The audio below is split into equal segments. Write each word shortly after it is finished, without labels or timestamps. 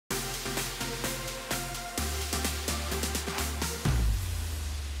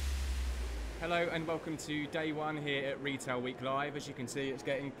Hello and welcome to day one here at Retail Week Live. As you can see, it's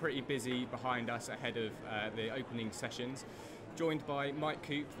getting pretty busy behind us ahead of the opening sessions. Joined by Mike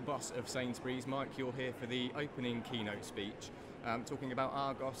Coupe, the boss of Sainsbury's. Mike, you're here for the opening keynote speech, talking about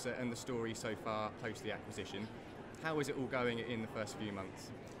Argos and the story so far post the acquisition. How is it all going in the first few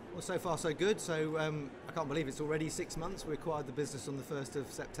months? Well, so far so good. So I can't believe it's already 6 months. We acquired the business on the 1st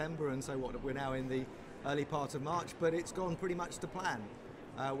of September, and so we're now in the early part of March, but it's gone pretty much to plan.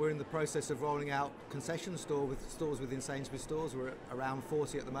 We're in the process of rolling out concession stores within Sainsbury's stores. We're at around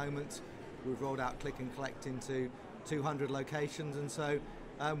 40 at the moment. We've rolled out click and collect into 200 locations, and so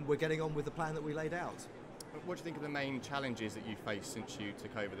we're getting on with the plan that we laid out. What do you think are the main challenges that you've faced since you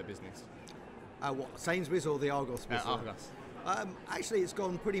took over the business? What, Sainsbury's or the Argos business? Argos. Actually, it's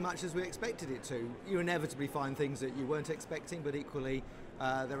gone pretty much as we expected it to. You inevitably find things that you weren't expecting, but equally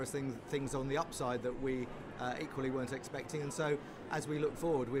there are things on the upside that we equally weren't expecting. And so as we look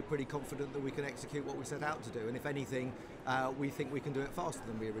forward, we're pretty confident that we can execute what we set out to do. And if anything, we think we can do it faster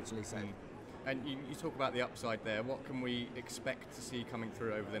than we originally said. And you talk about the upside there. What can we expect to see coming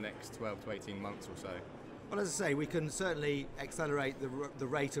through over the next 12 to 18 months or so? Well, as I say, we can certainly accelerate the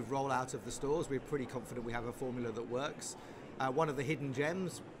rate of rollout of the stores. We're pretty confident we have a formula that works. One of the hidden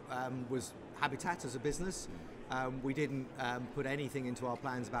gems was Habitat as a business. We didn't put anything into our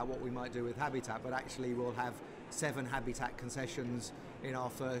plans about what we might do with Habitat, but actually we'll have 7 Habitat concessions in our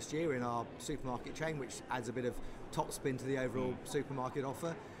first year in our supermarket chain, which adds a bit of top spin to the overall supermarket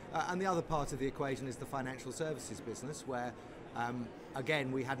offer. And the other part of the equation is the financial services business, where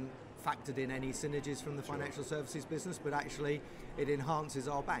again we hadn't factored in any synergies from the financial services business, but actually it enhances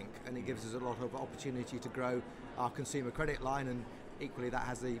our bank and it gives us a lot of opportunity to grow our consumer credit line, and equally that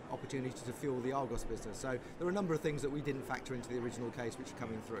has the opportunity to fuel the Argos business. So there are a number of things that we didn't factor into the original case which are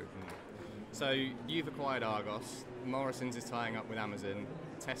coming through. So you've acquired Argos, Morrison's is tying up with Amazon,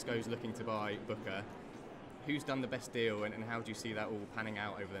 Tesco's looking to buy Booker. Who's done the best deal, and how do you see that all panning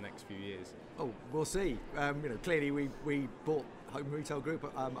out over the next few years? Oh, we'll see. Clearly we bought Home Retail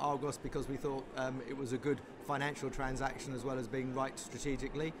Group Argos because we thought it was a good financial transaction as well as being right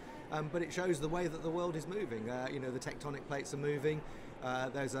strategically. But it shows the way that the world is moving. The tectonic plates are moving.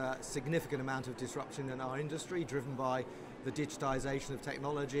 There's a significant amount of disruption in our industry driven by the digitisation of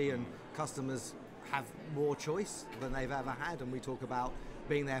technology, and customers have more choice than they've ever had, and we talk about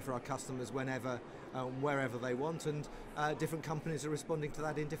being there for our customers whenever, wherever they want, and different companies are responding to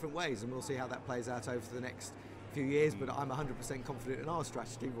that in different ways, and we'll see how that plays out over the next few years, but I'm 100% confident in our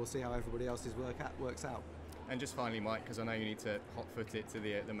strategy. We'll see how everybody else's works out. And just finally, Mike, because I know you need to hot-foot it to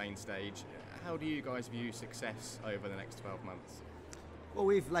the main stage, how do you guys view success over the next 12 months? Well,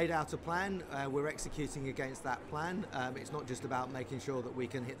 we've laid out a plan. We're executing against that plan. It's not just about making sure that we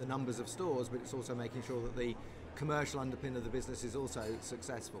can hit the numbers of stores, but it's also making sure that the commercial underpin of the business is also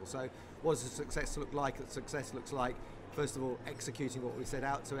successful. So what does success look like? Success looks like, first of all, executing what we set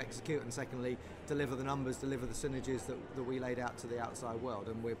out to execute, and secondly, deliver the numbers, deliver the synergies that we laid out to the outside world,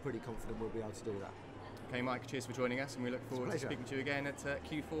 and we're pretty confident we'll be able to do that. Okay, Mike, cheers for joining us, and we look forward to speaking to you again at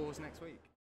Q4s next week.